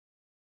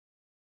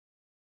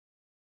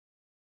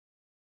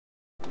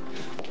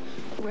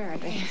Where are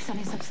they?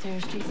 Sonny's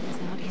upstairs. Jason's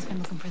out. He's been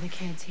looking for the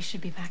kids. He should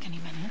be back any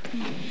minute.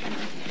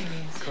 There he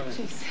is.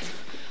 Jeez.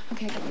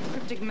 Okay, I got a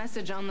cryptic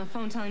message on the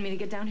phone telling me to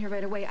get down here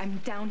right away. I'm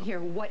down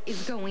here. What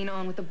is going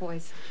on with the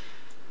boys?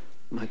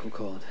 Michael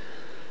called.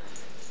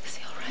 Is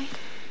he all right?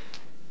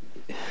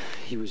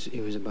 He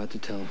was about to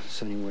tell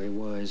Sonny where he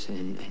was,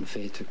 and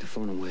Faith took the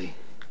phone away.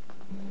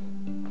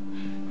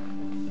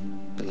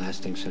 The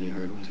last thing Sonny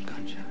heard was a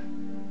gunshot.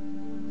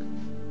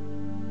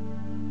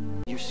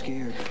 You're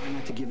scared. Try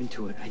not to give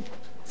into it.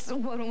 So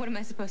what am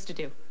I supposed to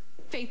do?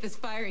 Faith is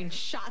firing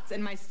shots at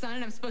my son,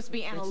 and I'm supposed to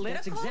be analytical?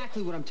 That's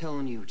exactly what I'm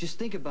telling you. Just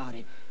think about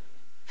it.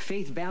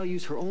 Faith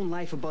values her own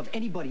life above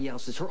anybody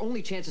else's. Her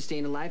only chance of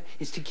staying alive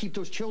is to keep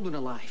those children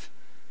alive.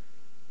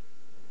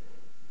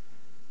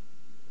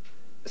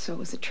 So it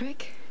was a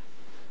trick?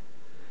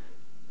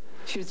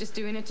 She was just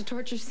doing it to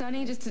torture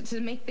Sonny, just to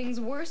make things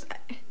worse?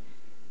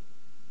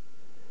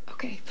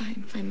 Okay,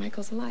 fine.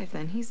 Michael's alive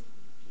then. He's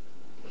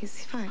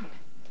fine.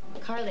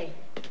 Carly,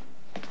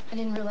 I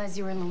didn't realize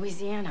you were in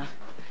Louisiana.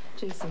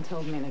 Jason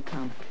told me to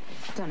come.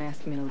 Don't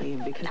ask me to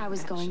leave because... I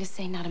was going to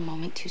say not a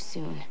moment too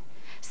soon.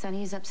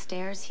 Sonny's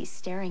upstairs. He's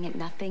staring at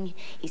nothing.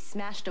 He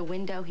smashed a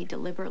window. He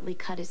deliberately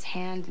cut his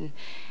hand, and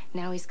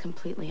now he's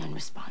completely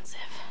unresponsive.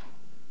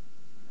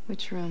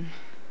 Which room?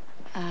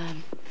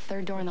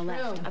 Third door on the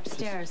left,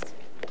 upstairs.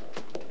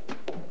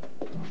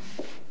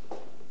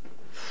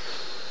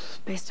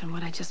 Based on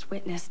what I just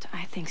witnessed,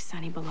 I think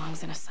Sonny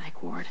belongs in a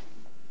psych ward.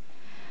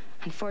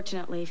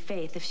 Unfortunately,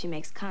 Faith, if she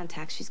makes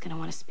contact, she's going to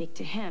want to speak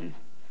to him.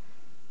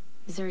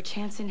 Is there a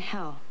chance in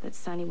hell that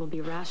Sonny will be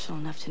rational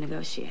enough to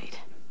negotiate?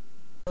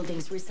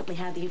 Buildings recently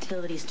had the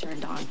utilities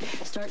turned on.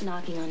 Start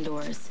knocking on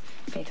doors.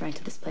 Faith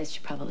rented this place.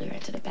 She probably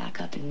rented it back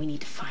up, and we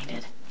need to find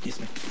it. Yes,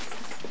 ma'am.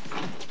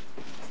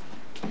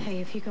 Hey,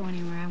 if you go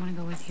anywhere, I want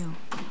to go with you,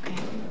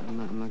 okay?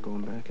 I'm not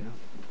going back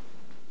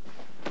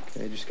out.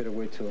 Okay, I just gotta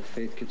wait till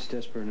Faith gets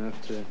desperate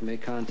enough to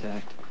make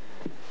contact.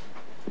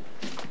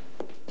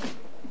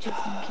 Jason,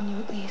 can you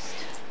at least,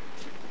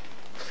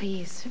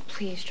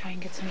 please try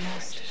and get some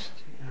rest?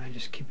 I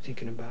just keep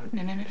thinking about...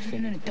 No,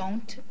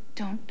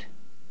 don't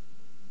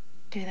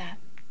do that.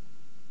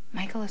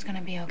 Michael is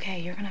gonna be okay.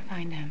 You're gonna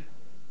find him.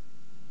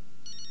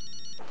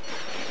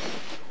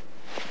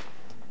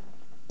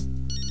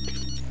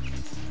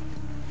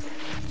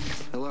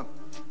 Hello?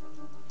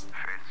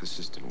 Faith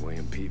Assistant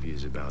William Peavy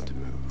is about to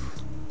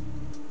move.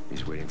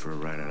 He's waiting for a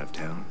ride out of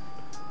town,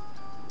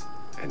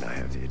 and I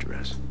have the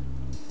address.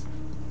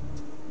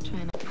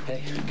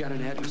 Hey, got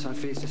an address on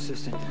Faith's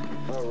assistant.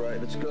 All right,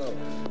 let's go.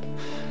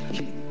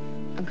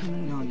 I'm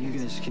coming. No, you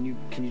guys, can you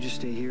just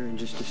stay here and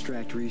just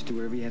distract Reese, do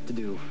whatever you have to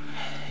do?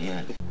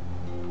 Yeah.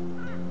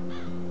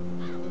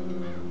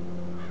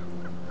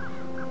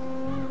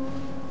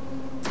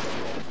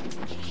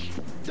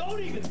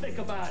 Don't even think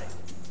about it.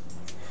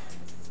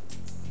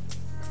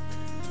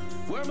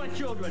 Where are my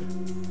children?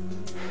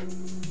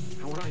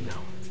 How would I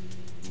know?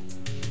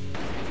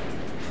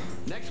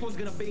 Next one's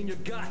gonna be in your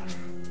gut.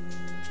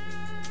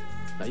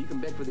 Now you can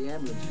beg for the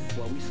ambulance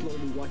while we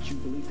slowly watch you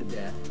bleed to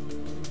death.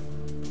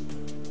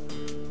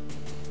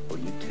 Or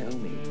you tell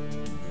me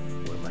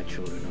where my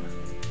children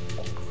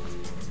are.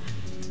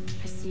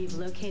 I see you've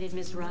located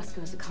Ms.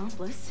 Roscoe's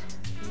accomplice.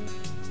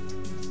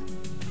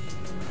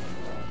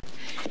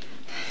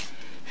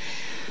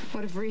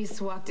 What if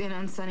Reese walked in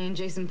on Sonny and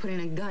Jason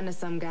putting a gun to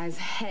some guy's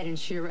head and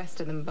she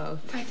arrested them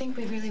both? I think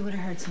we really would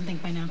have heard something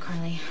by now,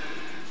 Carly.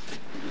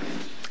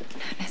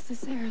 Not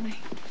necessarily.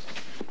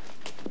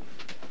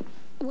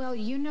 Well,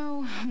 you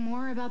know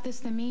more about this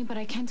than me, but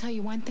I can tell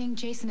you one thing.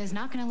 Jason is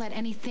not going to let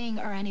anything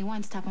or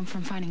anyone stop him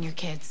from finding your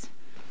kids.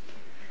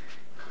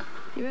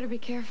 You better be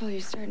careful. You're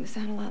starting to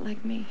sound a lot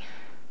like me.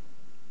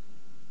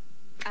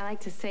 I like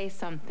to say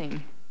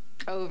something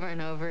over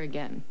and over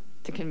again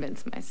to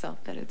convince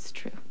myself that it's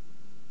true.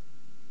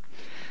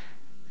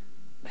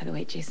 By the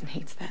way, Jason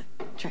hates that.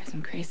 Drives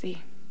him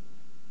crazy.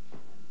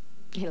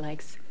 He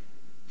likes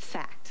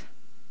fact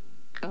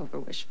over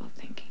wishful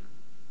thinking.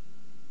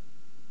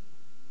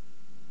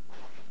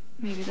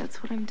 Maybe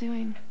that's what I'm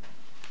doing.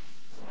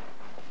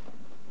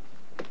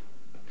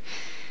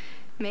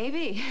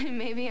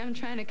 Maybe I'm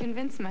trying to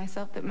convince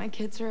myself that my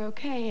kids are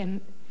okay,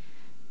 and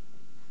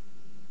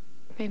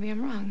maybe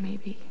I'm wrong,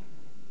 maybe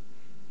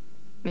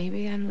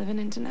I'm living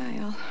in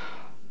denial.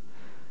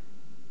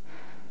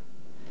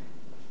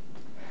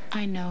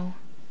 I know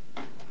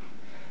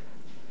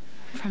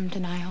from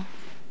denial.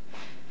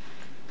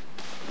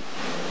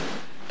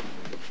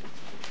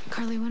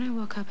 Carly, when I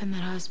woke up in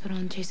that hospital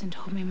and Jason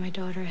told me my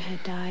daughter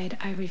had died,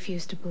 I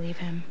refused to believe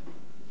him.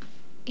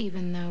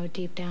 Even though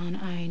deep down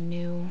I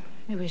knew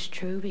it was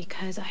true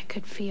because I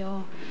could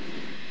feel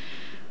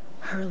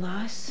her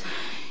loss.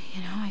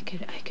 You know, I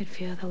could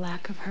feel the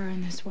lack of her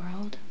in this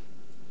world.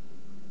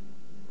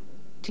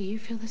 Do you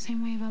feel the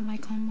same way about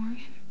Michael and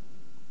Morgan?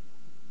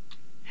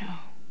 No.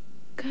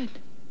 Good.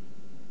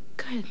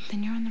 Good.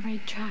 Then you're on the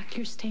right track.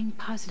 You're staying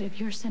positive.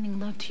 You're sending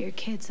love to your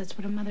kids. That's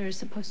what a mother is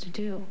supposed to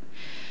do.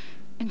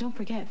 And don't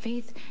forget,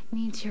 Faith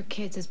needs your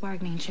kids as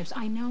bargaining chips.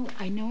 I know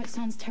it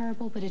sounds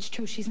terrible, but it's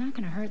true. She's not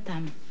going to hurt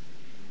them.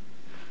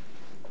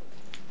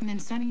 And then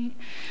Sonny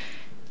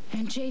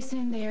and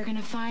Jason, they are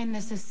gonna find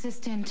this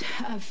assistant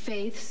of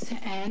Faith's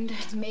and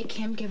make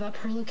him give up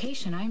her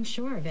location. I'm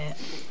sure of it.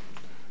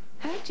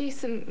 How did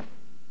Jason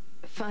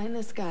find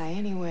this guy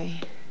anyway?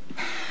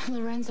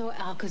 Lorenzo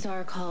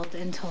Alcazar called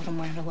and told him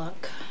where to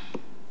look.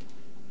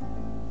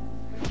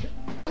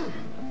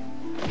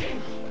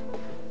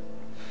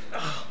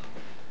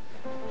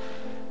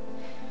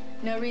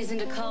 No reason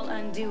to call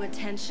undue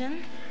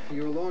attention?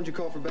 You were alone, you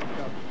called for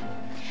backup.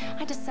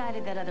 I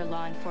decided that other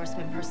law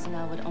enforcement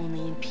personnel would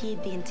only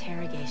impede the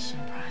interrogation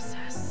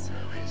process.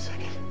 Wait a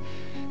second.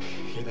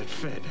 You're that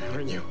Fed,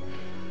 aren't you?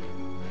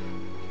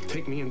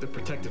 Take me into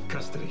protective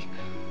custody.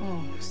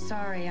 Oh,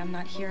 sorry, I'm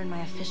not here in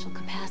my official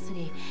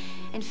capacity.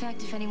 In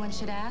fact, if anyone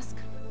should ask,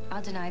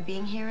 I'll deny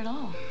being here at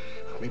all.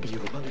 Maybe you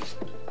don't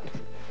understand.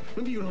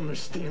 Maybe you don't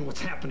understand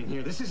what's happening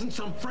here. This isn't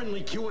some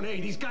friendly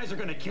Q&A. These guys are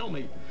gonna kill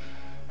me.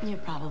 You're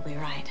probably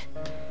right.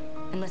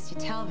 Unless you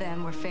tell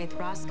them where Faith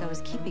Roscoe is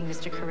keeping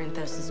Mr.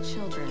 Corinthos'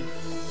 children.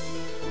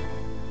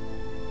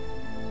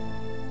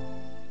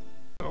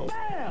 Oh.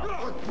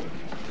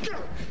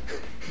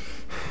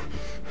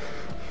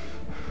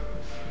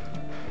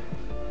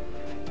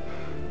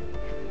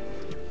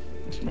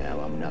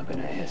 Now I'm not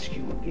gonna ask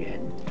you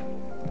again.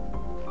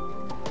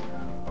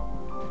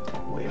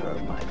 Where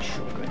are my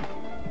children?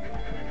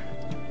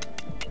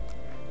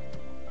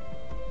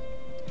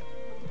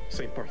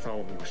 St.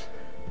 Bartholomew's.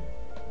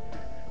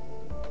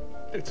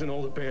 It's an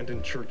old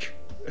abandoned church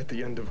at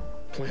the end of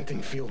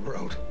Planting Field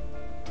Road.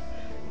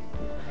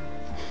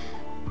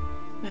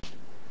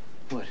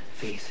 What,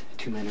 Faith?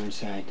 2 men are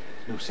inside.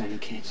 No sign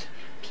of kids.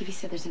 Peavy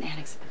said there's an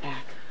annex at the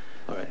back.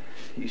 All right,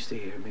 you stay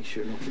here. Make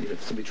sure nobody,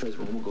 if somebody tries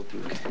one, we'll go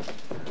through it.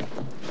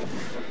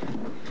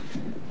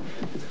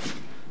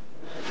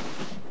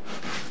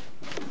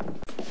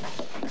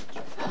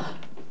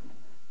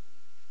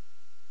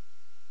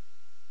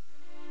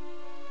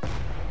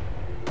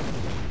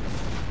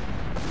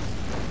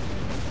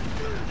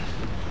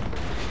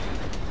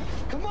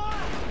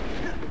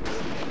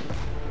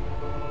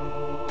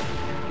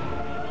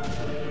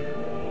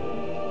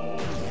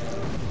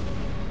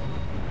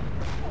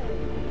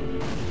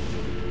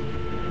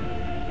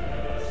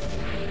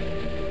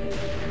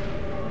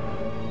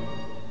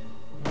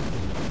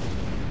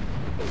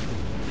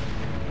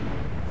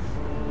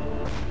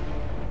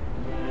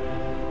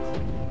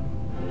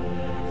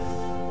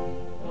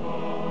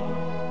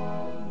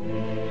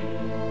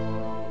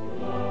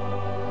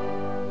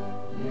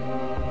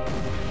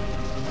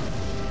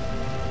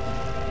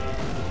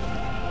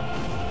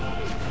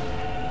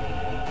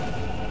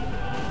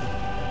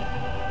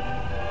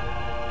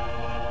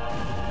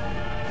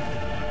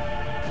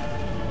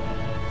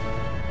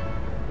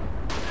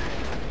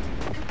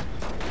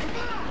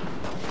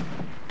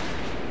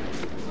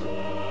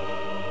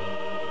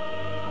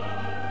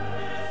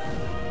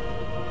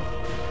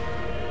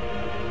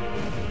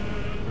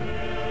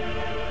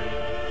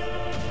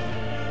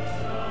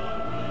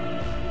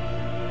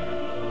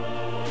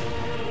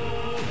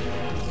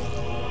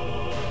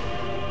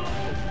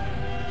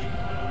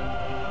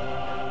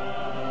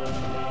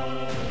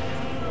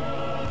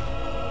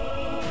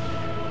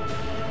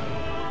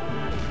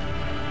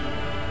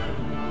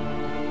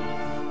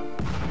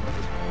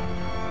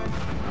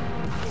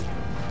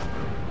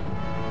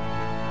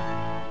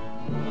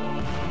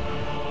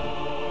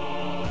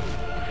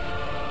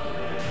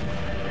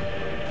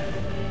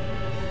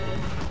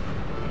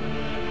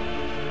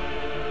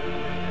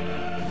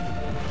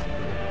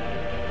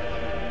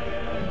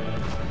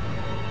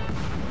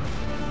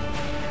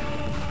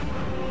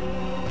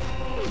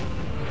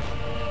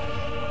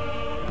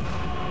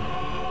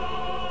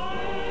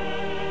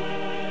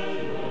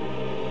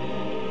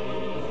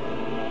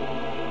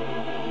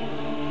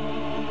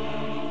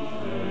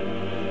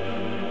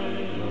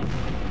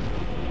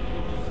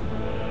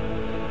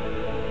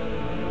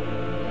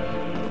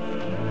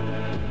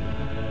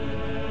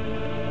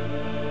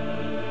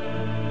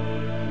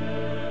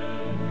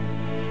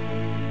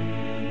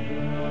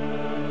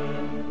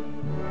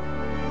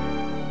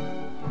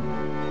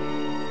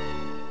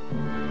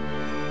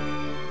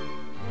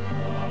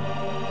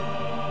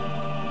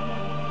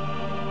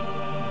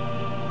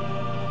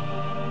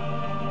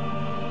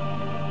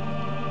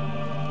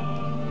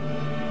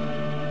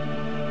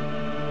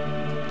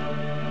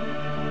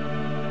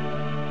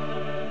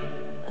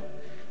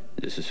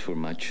 This is for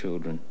my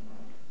children.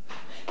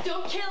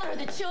 Don't kill her!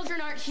 The children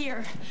aren't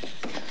here!